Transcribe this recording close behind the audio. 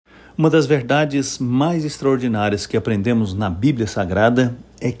Uma das verdades mais extraordinárias que aprendemos na Bíblia Sagrada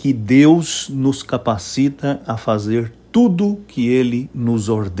é que Deus nos capacita a fazer tudo que Ele nos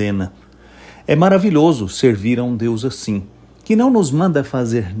ordena. É maravilhoso servir a um Deus assim, que não nos manda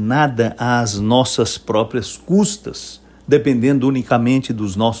fazer nada às nossas próprias custas, dependendo unicamente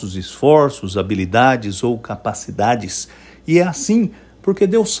dos nossos esforços, habilidades ou capacidades. E é assim porque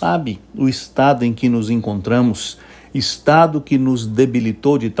Deus sabe o estado em que nos encontramos, estado que nos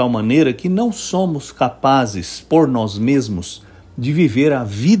debilitou de tal maneira que não somos capazes, por nós mesmos, de viver a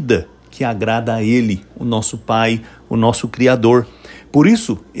vida que agrada a Ele, o nosso Pai, o nosso Criador. Por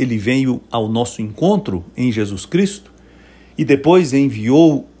isso, Ele veio ao nosso encontro em Jesus Cristo e depois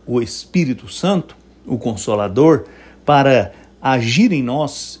enviou o Espírito Santo, o Consolador, para agir em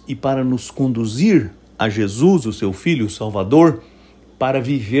nós e para nos conduzir a Jesus, o seu Filho, o Salvador, para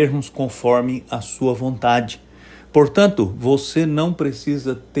vivermos conforme a sua vontade. Portanto, você não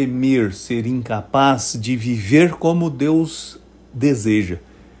precisa temer ser incapaz de viver como Deus deseja,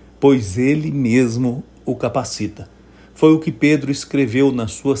 pois Ele mesmo o capacita. Foi o que Pedro escreveu na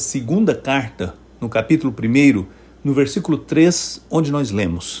sua segunda carta, no capítulo 1, no versículo 3, onde nós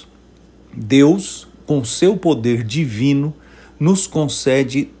lemos: Deus, com seu poder divino, nos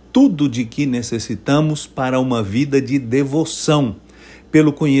concede tudo de que necessitamos para uma vida de devoção,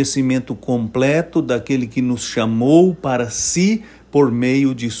 pelo conhecimento completo daquele que nos chamou para si por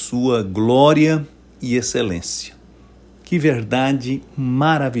meio de sua glória e excelência. Que verdade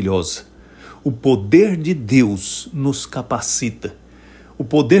maravilhosa! O poder de Deus nos capacita. O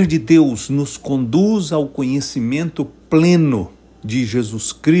poder de Deus nos conduz ao conhecimento pleno de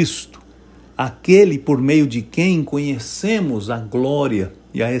Jesus Cristo, aquele por meio de quem conhecemos a glória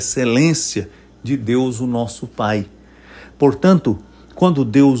e a excelência de Deus, o nosso Pai. Portanto, quando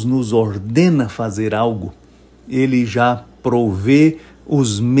Deus nos ordena fazer algo, Ele já provê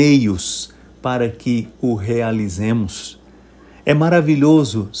os meios para que o realizemos. É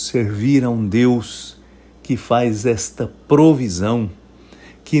maravilhoso servir a um Deus que faz esta provisão,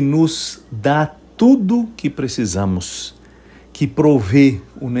 que nos dá tudo que precisamos, que provê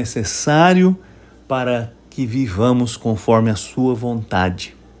o necessário para que vivamos conforme a sua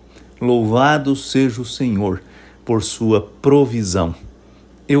vontade. Louvado seja o Senhor por sua provisão.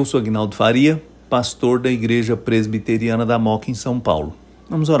 Eu sou Aguinaldo Faria, pastor da Igreja Presbiteriana da Moca, em São Paulo.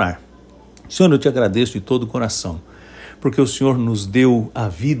 Vamos orar. Senhor, eu te agradeço de todo o coração, porque o Senhor nos deu a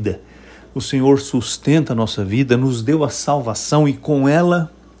vida, o Senhor sustenta a nossa vida, nos deu a salvação e com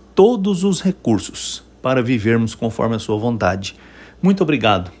ela todos os recursos para vivermos conforme a sua vontade. Muito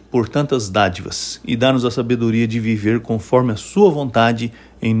obrigado por tantas dádivas e dá-nos a sabedoria de viver conforme a sua vontade,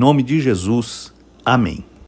 em nome de Jesus. Amém.